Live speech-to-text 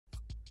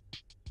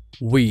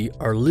We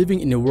are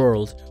living in a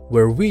world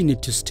where we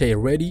need to stay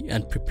ready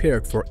and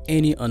prepared for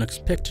any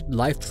unexpected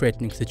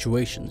life-threatening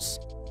situations.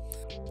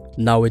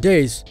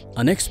 Nowadays,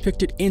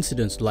 unexpected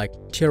incidents like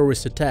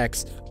terrorist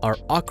attacks are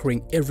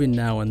occurring every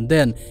now and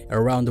then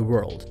around the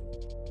world.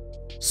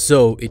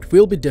 So, it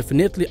will be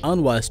definitely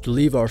unwise to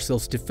leave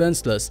ourselves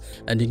defenseless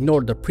and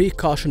ignore the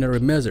precautionary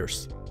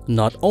measures.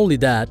 Not only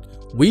that,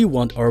 we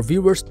want our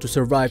viewers to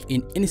survive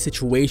in any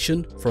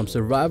situation, from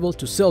survival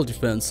to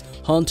self-defense,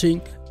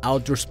 hunting,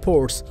 outdoor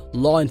sports,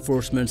 law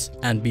enforcement,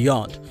 and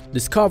beyond.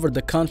 Discover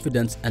the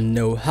confidence and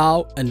know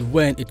how and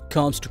when it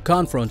comes to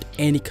confront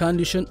any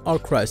condition or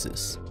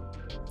crisis.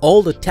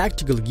 All the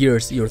tactical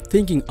gears you're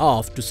thinking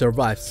of to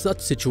survive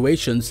such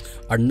situations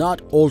are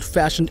not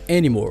old-fashioned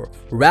anymore.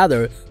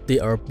 Rather, they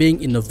are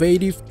being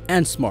innovative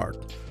and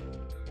smart.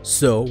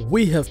 So,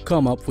 we have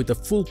come up with a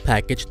full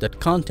package that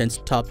contains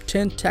top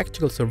 10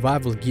 tactical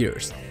survival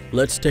gears.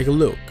 Let's take a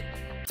look.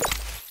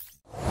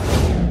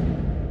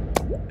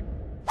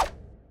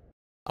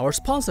 Our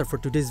sponsor for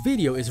today's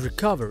video is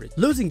Recovery.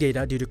 Losing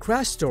data due to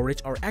crash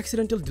storage or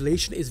accidental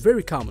deletion is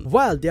very common.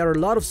 While there are a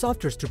lot of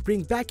softwares to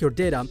bring back your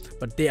data,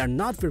 but they are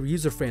not very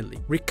user-friendly.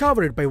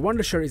 Recovery by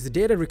Wondershare is a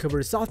data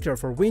recovery software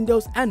for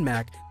Windows and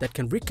Mac that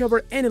can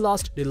recover any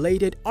lost,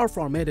 deleted, or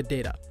formatted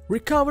data.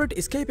 Recovered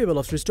is capable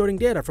of restoring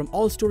data from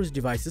all storage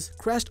devices,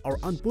 crashed or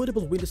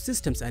unbootable Windows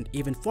systems, and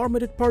even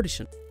formatted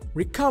partition.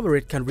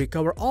 Recovery can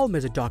recover all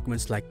major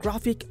documents like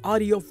graphic,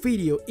 audio,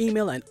 video,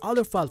 email, and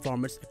other file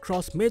formats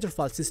across major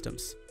file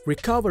systems.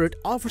 Recovered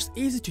offers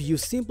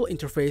easy-to-use simple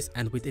interface,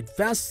 and with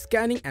advanced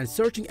scanning and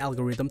searching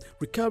algorithm,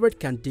 Recovered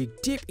can dig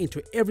deep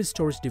into every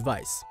storage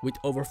device. With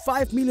over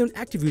 5 million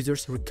active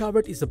users,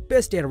 Recovered is the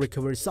best data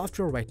recovery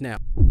software right now.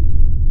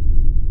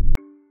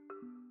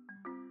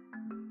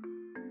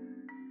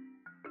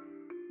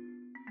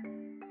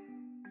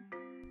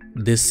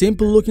 This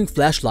simple-looking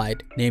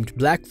flashlight named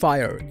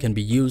Blackfire can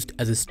be used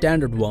as a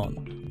standard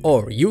one,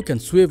 or you can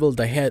swivel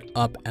the head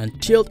up and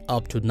tilt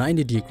up to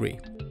 90 degrees.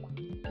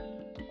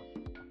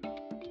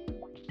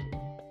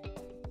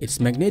 Its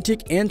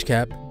magnetic end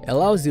cap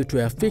allows you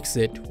to affix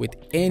it with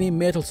any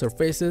metal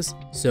surfaces,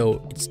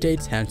 so it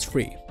stays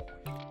hands-free.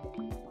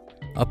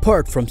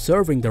 Apart from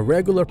serving the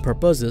regular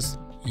purposes,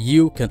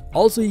 you can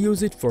also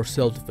use it for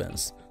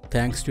self-defense,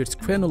 thanks to its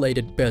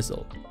crenulated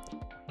bezel.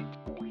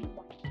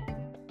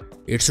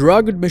 Its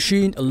rugged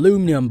machined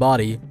aluminum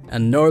body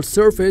and knurled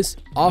surface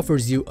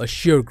offers you a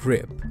sheer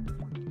grip.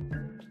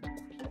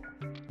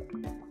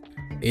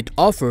 It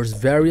offers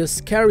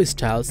various carry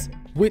styles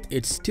with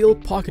its steel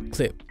pocket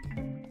clip.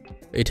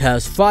 It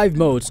has 5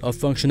 modes of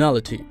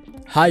functionality: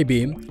 high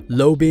beam,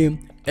 low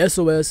beam,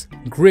 SOS,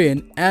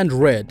 green, and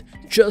red.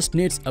 Just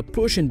needs a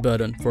push-in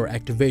button for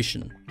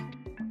activation.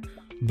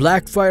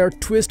 Blackfire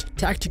Twist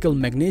Tactical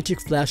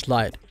Magnetic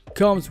Flashlight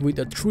comes with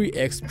a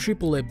 3x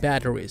AAA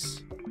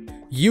batteries.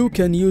 You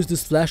can use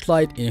this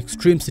flashlight in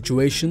extreme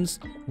situations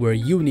where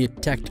you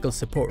need tactical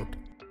support.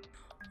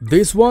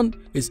 This one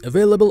is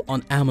available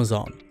on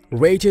Amazon,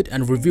 rated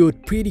and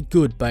reviewed pretty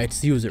good by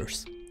its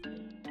users.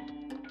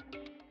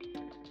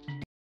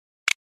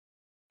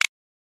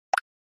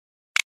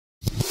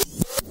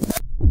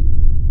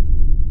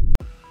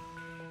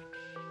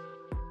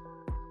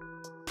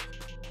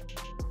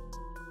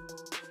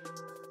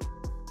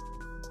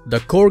 The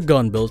core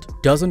gun belt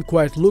doesn't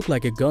quite look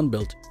like a gun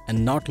belt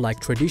and not like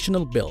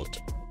traditional belt.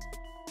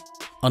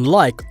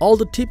 Unlike all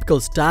the typical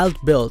styled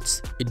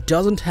belts, it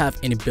doesn't have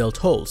any belt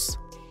holes.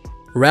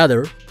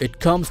 Rather, it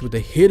comes with a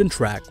hidden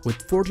track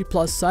with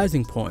 40+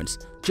 sizing points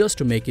just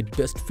to make it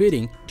best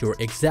fitting to your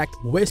exact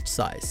waist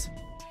size.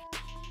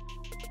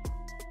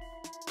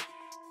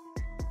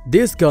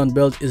 This gun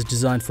belt is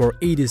designed for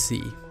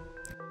EDC.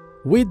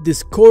 With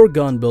this core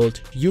gun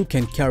belt, you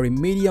can carry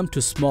medium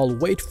to small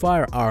weight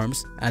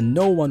firearms and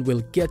no one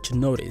will get to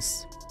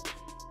notice.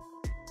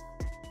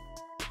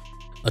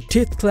 A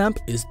teeth clamp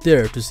is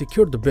there to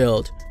secure the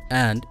belt,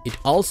 and it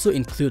also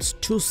includes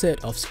 2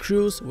 sets of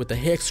screws with a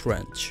hex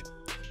wrench.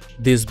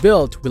 This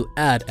belt will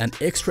add an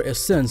extra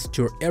essence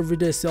to your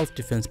everyday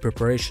self-defense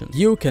preparation.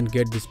 You can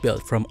get this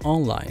belt from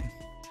online.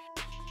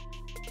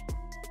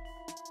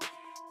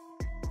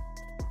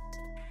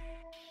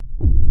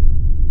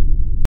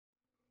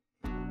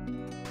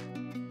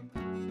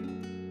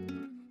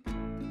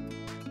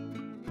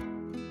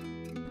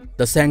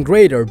 The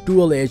Sangrador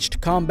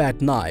dual-edged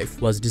combat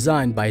knife was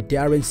designed by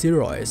Darren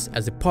Sirois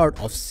as a part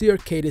of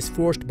CRKT's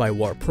Forged by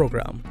War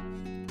program.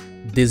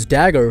 This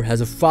dagger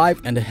has a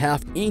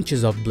 5.5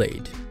 inches of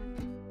blade.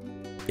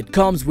 It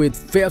comes with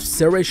 5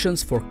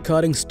 serrations for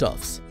cutting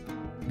stuffs.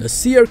 The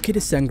CRKT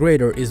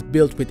Sangrador is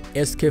built with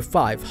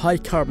SK5 high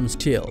carbon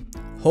steel,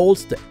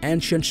 holds the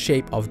ancient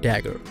shape of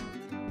dagger.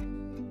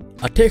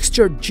 A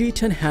textured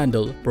G10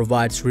 handle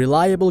provides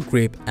reliable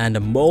grip, and a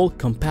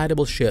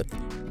mold-compatible sheath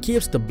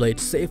keeps the blade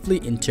safely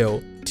in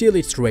tow till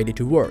it's ready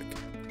to work.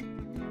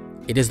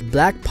 It is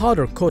black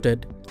powder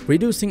coated,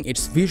 reducing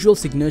its visual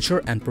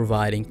signature and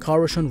providing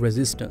corrosion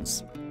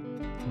resistance.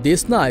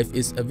 This knife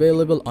is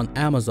available on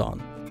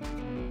Amazon.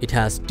 It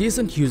has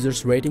decent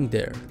users rating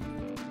there.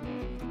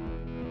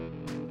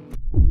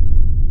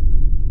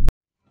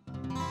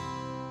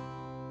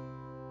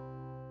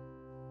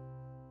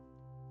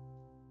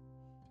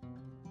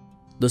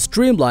 The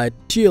Streamlight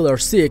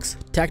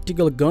TLR6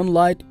 tactical gun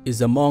light is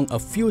among a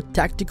few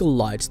tactical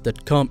lights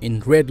that come in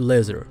red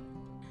laser.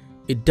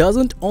 It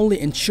doesn't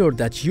only ensure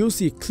that you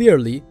see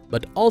clearly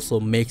but also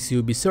makes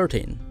you be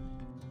certain.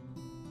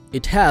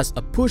 It has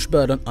a push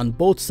button on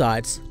both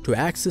sides to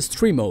access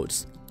 3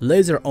 modes: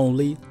 laser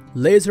only,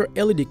 laser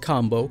LED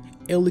combo,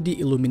 LED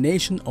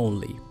illumination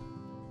only.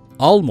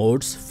 All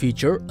modes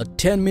feature a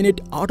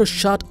 10-minute auto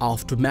shut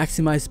off to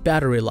maximize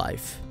battery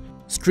life.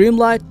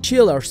 Streamlight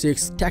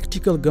TLR6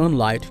 tactical gun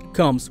light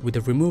comes with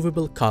a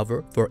removable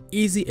cover for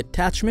easy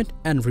attachment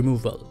and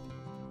removal.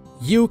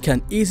 You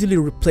can easily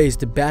replace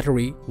the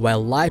battery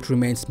while light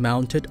remains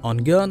mounted on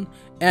gun,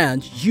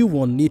 and you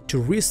won't need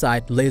to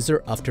resight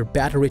laser after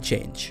battery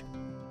change.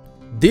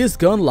 This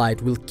gun light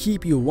will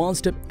keep you one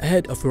step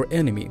ahead of your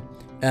enemy,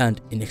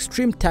 and in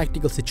extreme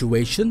tactical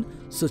situation,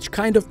 such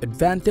kind of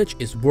advantage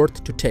is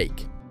worth to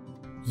take.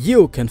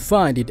 You can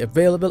find it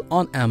available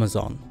on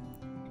Amazon.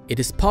 It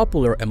is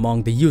popular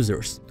among the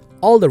users.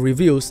 All the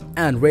reviews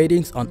and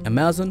ratings on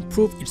Amazon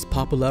prove its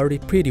popularity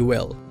pretty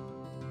well.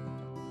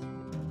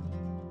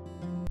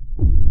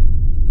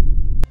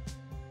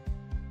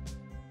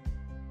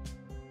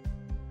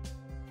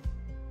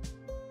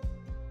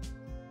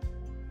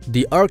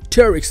 The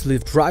Arc'teryx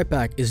sleeve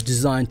DryPack is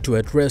designed to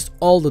address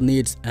all the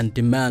needs and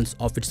demands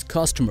of its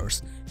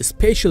customers,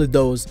 especially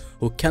those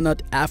who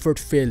cannot afford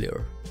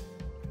failure.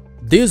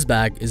 This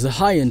bag is a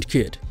high-end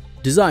kit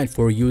designed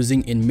for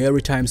using in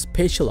maritime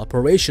special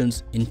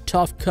operations in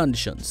tough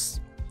conditions.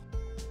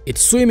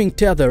 Its swimming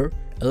tether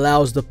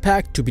allows the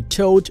pack to be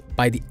towed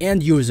by the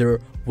end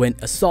user when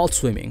assault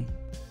swimming.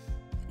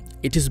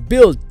 It is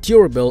built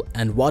durable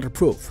and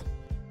waterproof.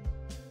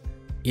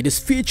 It is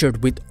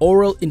featured with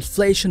oral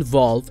inflation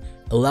valve,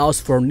 allows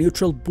for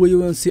neutral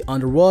buoyancy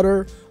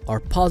underwater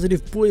or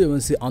positive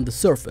buoyancy on the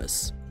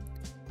surface.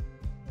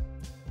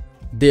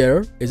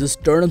 There is a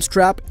sternum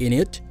strap in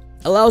it,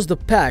 allows the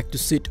pack to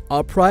sit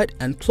upright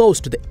and close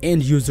to the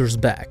end user's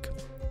back.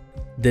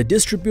 They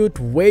distribute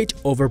weight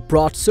over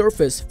broad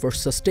surface for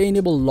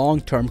sustainable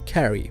long-term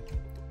carry.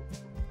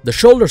 The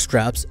shoulder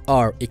straps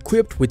are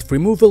equipped with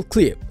removal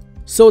clip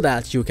so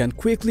that you can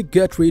quickly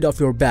get rid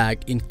of your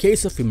bag in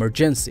case of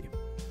emergency.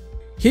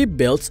 Hip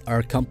belts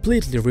are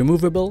completely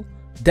removable,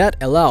 that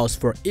allows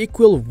for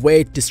equal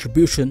weight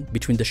distribution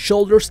between the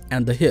shoulders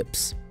and the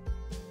hips.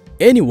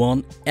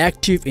 Anyone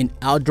active in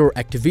outdoor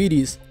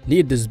activities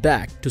need this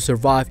bag to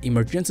survive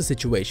emergency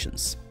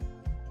situations.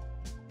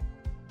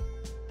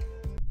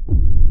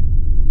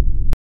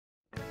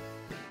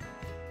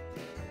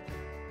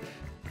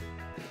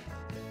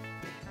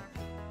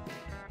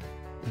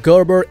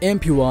 Gerber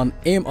MP1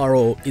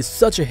 MRO is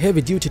such a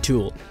heavy-duty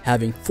tool,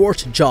 having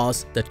forged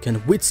jaws that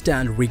can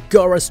withstand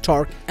rigorous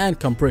torque and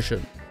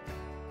compression.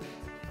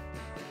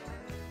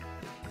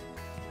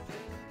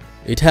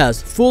 It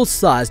has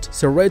full-sized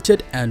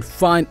serrated and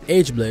fine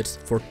edge blades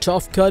for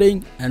tough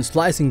cutting and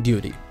slicing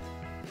duty.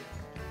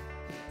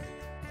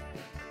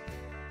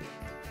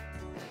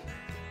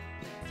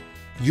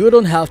 You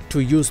don't have to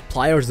use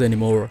pliers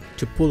anymore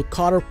to pull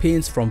cotter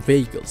pins from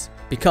vehicles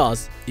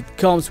because it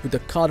comes with a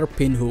cotter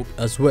pin hook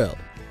as well.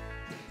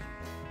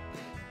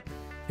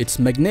 Its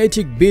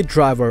magnetic bead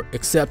driver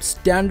accepts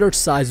standard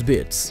size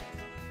beads.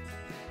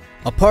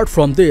 Apart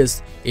from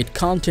this, it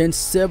contains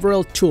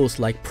several tools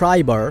like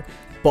pry bar,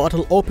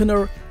 bottle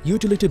opener,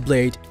 utility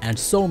blade, and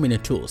so many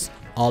tools,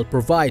 all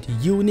provide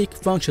unique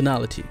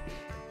functionality.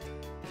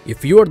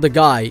 If you're the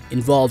guy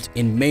involved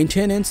in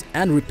maintenance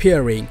and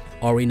repairing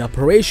or in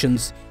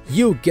operations,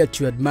 you get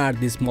to admire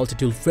this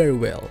multi-tool very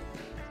well.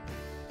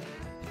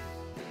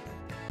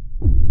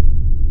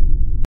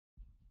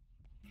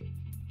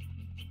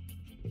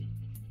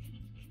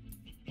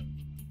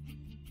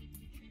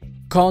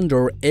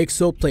 Condor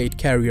exoplate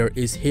carrier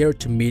is here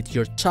to meet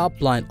your top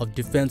line of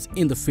defense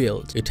in the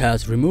field. It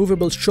has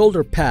removable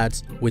shoulder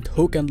pads with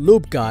hook and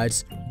loop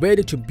guides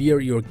ready to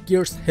bear your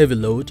gear's heavy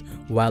load,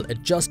 while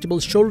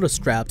adjustable shoulder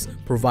straps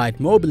provide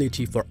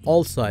mobility for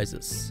all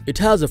sizes. It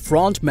has a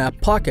front map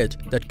pocket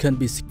that can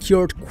be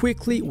secured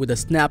quickly with a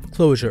snap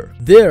closure.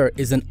 There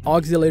is an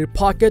auxiliary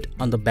pocket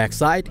on the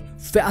backside,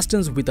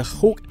 fastens with a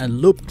hook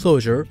and loop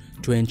closure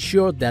to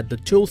ensure that the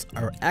tools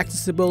are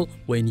accessible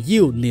when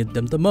you need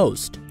them the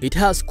most. It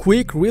has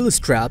quick release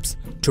straps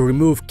to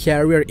remove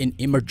carrier in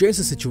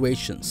emergency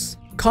situations.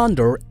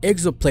 Condor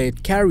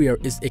exoplate carrier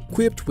is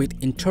equipped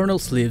with internal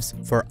sleeves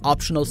for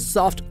optional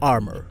soft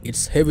armor.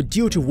 Its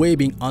heavy-duty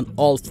webbing on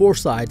all 4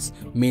 sides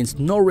means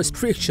no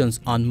restrictions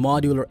on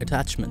modular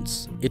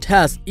attachments. It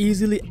has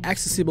easily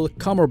accessible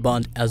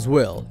cummerbund as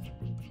well.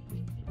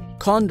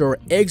 Condor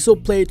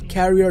Exoplate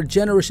Carrier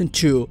Generation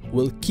 2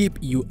 will keep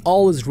you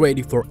always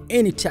ready for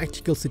any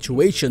tactical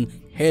situation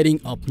heading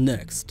up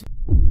next.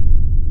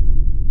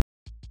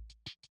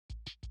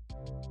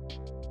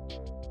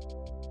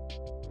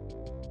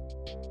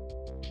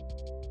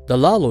 The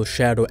Lalo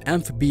Shadow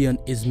Amphibian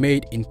is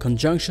made in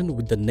conjunction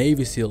with the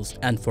Navy SEALs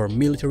and for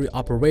military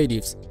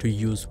operatives to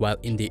use while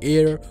in the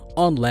air,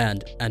 on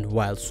land, and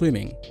while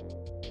swimming.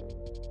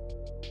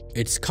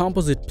 Its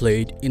composite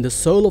plate in the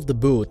sole of the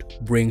boot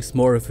brings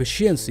more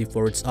efficiency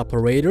for its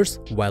operators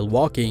while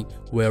walking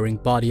wearing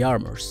body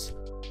armors.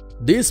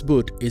 This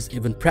boot is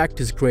even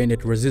practice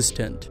grenade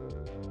resistant.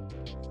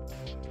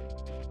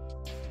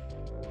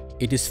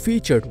 It is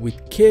featured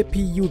with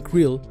KPU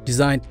grille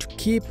designed to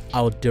keep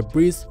out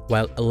debris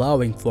while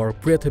allowing for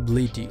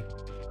breathability.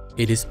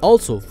 It is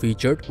also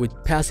featured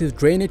with passive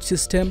drainage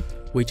system,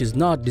 which is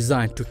not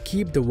designed to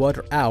keep the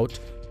water out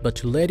but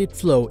to let it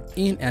flow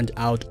in and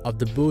out of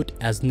the boot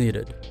as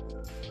needed.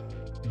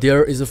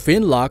 There is a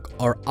fin lock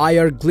or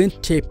IR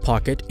glint tape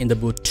pocket in the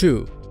boot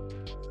too.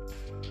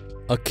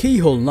 A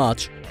keyhole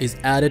notch is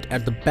added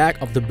at the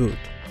back of the boot.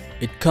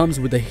 It comes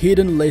with a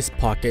hidden lace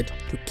pocket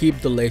to keep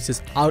the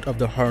laces out of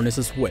the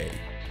harness's way.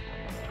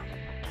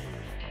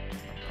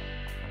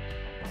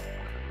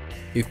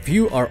 If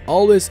you are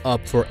always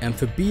up for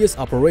amphibious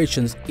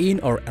operations in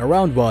or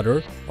around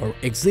water or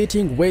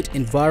exiting wet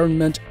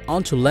environment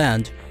onto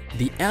land,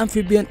 the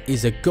Amphibian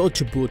is a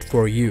go-to boot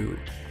for you.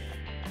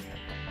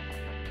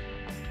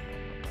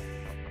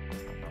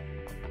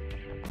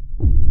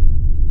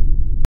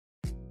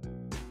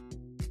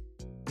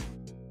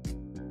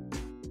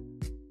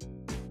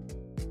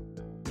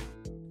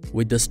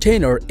 With the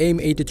Steiner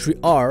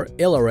M830r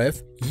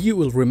LRF, you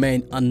will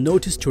remain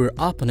unnoticed to your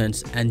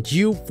opponents and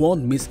you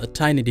won't miss a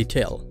tiny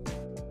detail.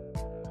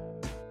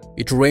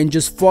 It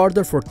ranges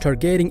farther for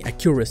targeting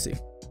accuracy.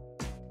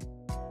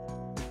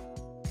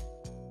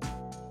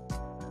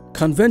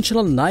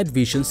 Conventional night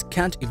visions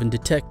can't even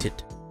detect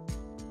it.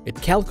 It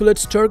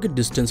calculates target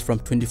distance from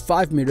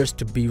 25 meters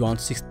to beyond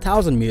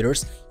 6,000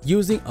 meters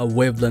using a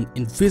wavelength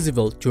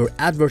invisible to your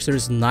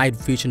adversary's night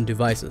vision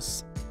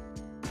devices.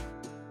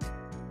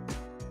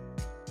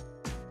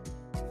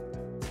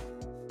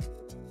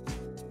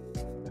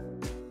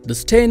 The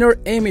Steiner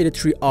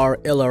M830r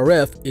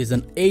LRF is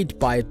an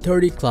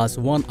 8x30 class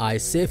 1-eye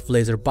safe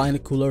laser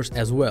binoculars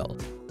as well.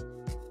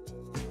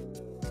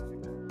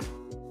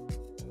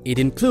 It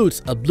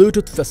includes a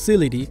Bluetooth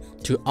facility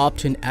to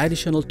obtain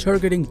additional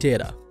targeting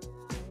data.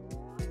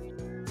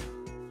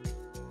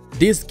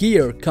 This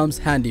gear comes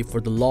handy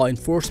for the law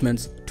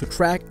enforcement to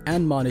track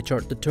and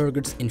monitor the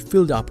targets in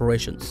field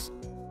operations.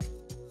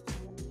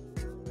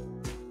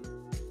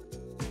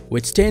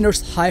 With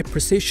Steiner's high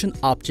precision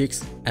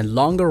optics and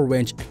longer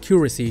range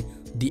accuracy,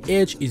 the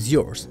edge is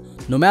yours,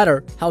 no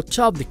matter how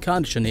tough the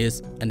condition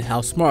is and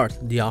how smart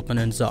the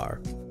opponents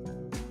are.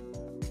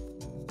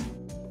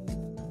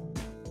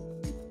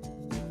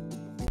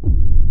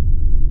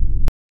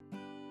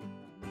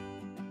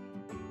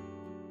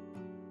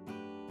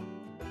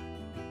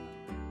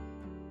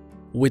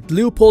 With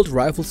LEUPOLD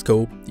rifle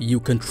scope, you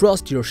can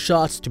trust your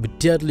shots to be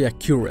deadly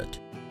accurate.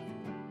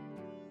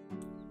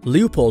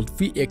 LEUPOLD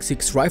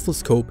VX6 rifle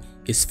scope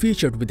is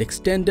featured with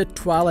extended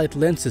twilight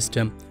lens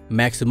system,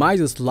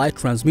 maximizes light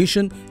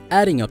transmission,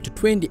 adding up to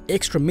 20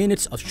 extra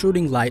minutes of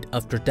shooting light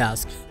after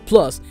dusk,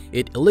 plus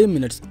it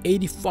eliminates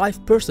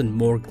 85%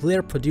 more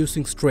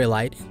glare-producing stray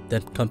light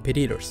than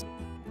competitors.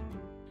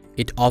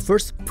 It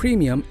offers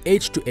premium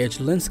edge-to-edge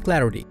lens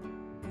clarity,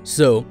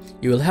 so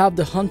you will have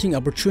the hunting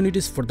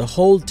opportunities for the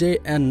whole day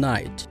and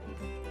night.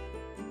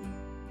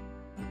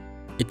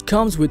 It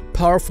comes with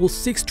powerful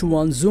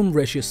 6:1 zoom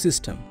ratio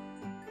system.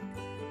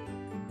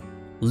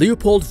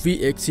 LEUPOLD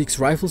VX6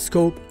 rifle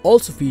scope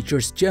also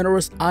features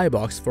generous eye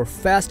box for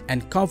fast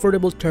and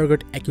comfortable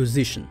target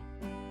acquisition.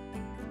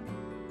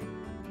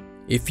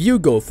 If you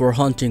go for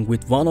hunting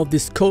with one of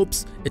these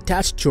scopes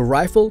attached to your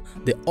rifle,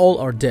 they all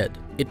are dead.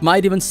 It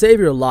might even save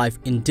your life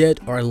in dead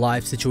or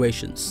alive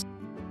situations.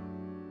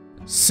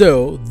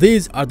 So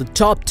these are the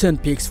top 10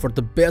 picks for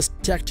the best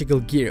tactical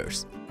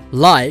gears.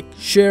 Like,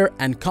 share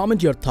and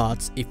comment your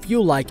thoughts if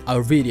you like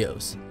our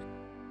videos.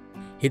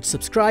 Hit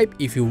subscribe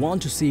if you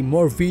want to see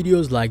more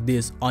videos like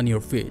this on your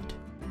feed.